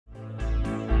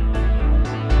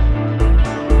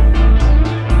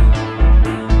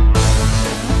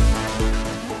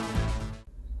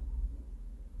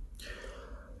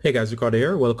Hey guys, Ricardo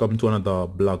here. Welcome to another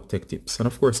blog tech tips. And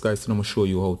of course guys, today I'm going to show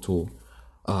you how to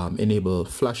enable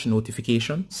flash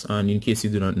notifications. And in case you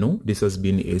do not know, this has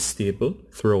been a staple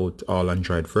throughout all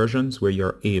Android versions where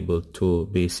you're able to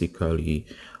basically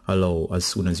allow, as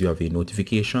soon as you have a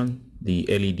notification, the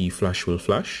LED flash will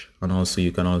flash. And also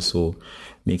you can also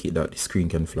make it that the screen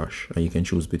can flash, and you can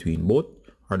choose between both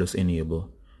or just enable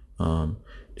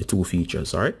the two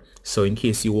features. All right, so in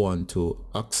case you want to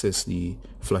access the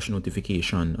flash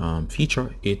notification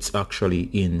feature, it's actually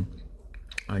in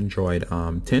Android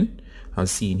 10 as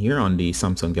seen here on the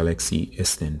Samsung Galaxy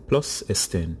S10 Plus,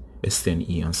 S10,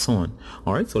 S10e and so on.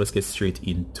 All right, so let's get straight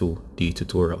into the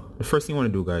tutorial. The first thing you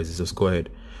want to do guys is just go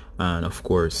ahead and of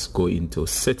course go into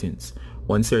settings.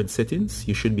 Once you're in settings,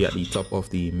 you should be at the top of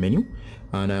the menu,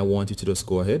 and I want you to just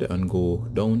go ahead and go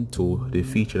down to the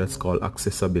feature that's called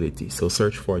accessibility. So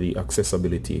search for the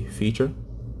accessibility feature.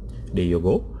 There you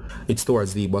go. It's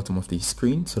towards the bottom of the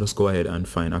screen, so just go ahead and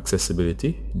find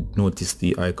accessibility. Notice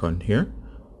the icon here.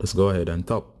 Just go ahead and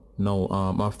tap. Now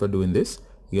after doing this,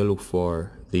 you look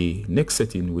for the next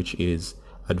setting, which is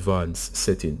advanced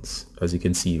settings. As you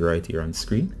can see right here on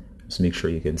screen, just make sure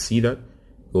you can see that.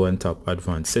 Go and tap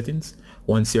advanced settings.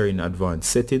 Once you're in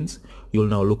advanced settings, you'll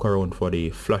now look around for the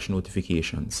flash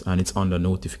notifications, and it's under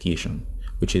notification,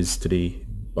 which is to the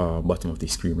bottom of the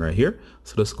screen right here.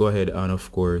 So just go ahead and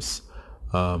of course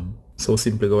so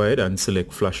simply go ahead and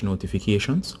select flash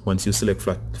notifications. Once you select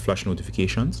flash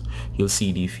notifications, you'll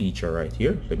see the feature right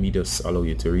here. Let me just allow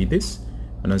you to read this.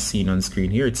 And as seen on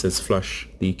screen here, it says flash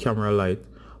the camera light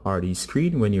or the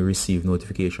screen when you receive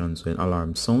notifications when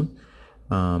alarms sound.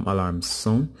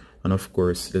 And of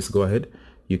course, let's go ahead.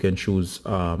 You can choose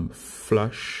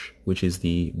flash, which is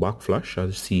the back flash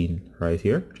as seen right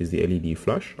here, which is the LED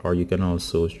flash, or you can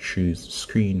also choose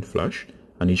screen flash,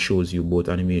 and it shows you both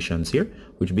animations here,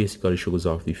 which basically shows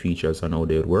off the features and how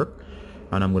they would work.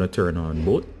 And I'm going to turn on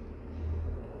both,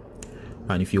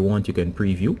 and if you want you can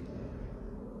preview.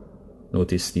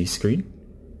 Notice the screen.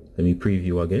 Let me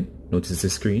preview again. Notice the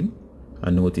screen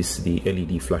and notice the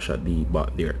LED flash at the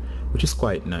back there, which is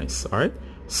quite nice. All right,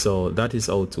 so that is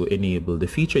how to enable the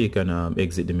feature. You can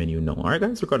exit the menu now. All right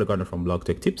guys, Ricardo Gardner from Blog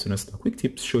Tech Tips, and just a quick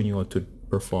tips showing you how to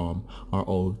perform or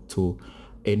how to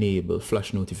enable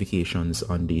flash notifications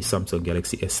on the Samsung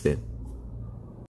Galaxy S10.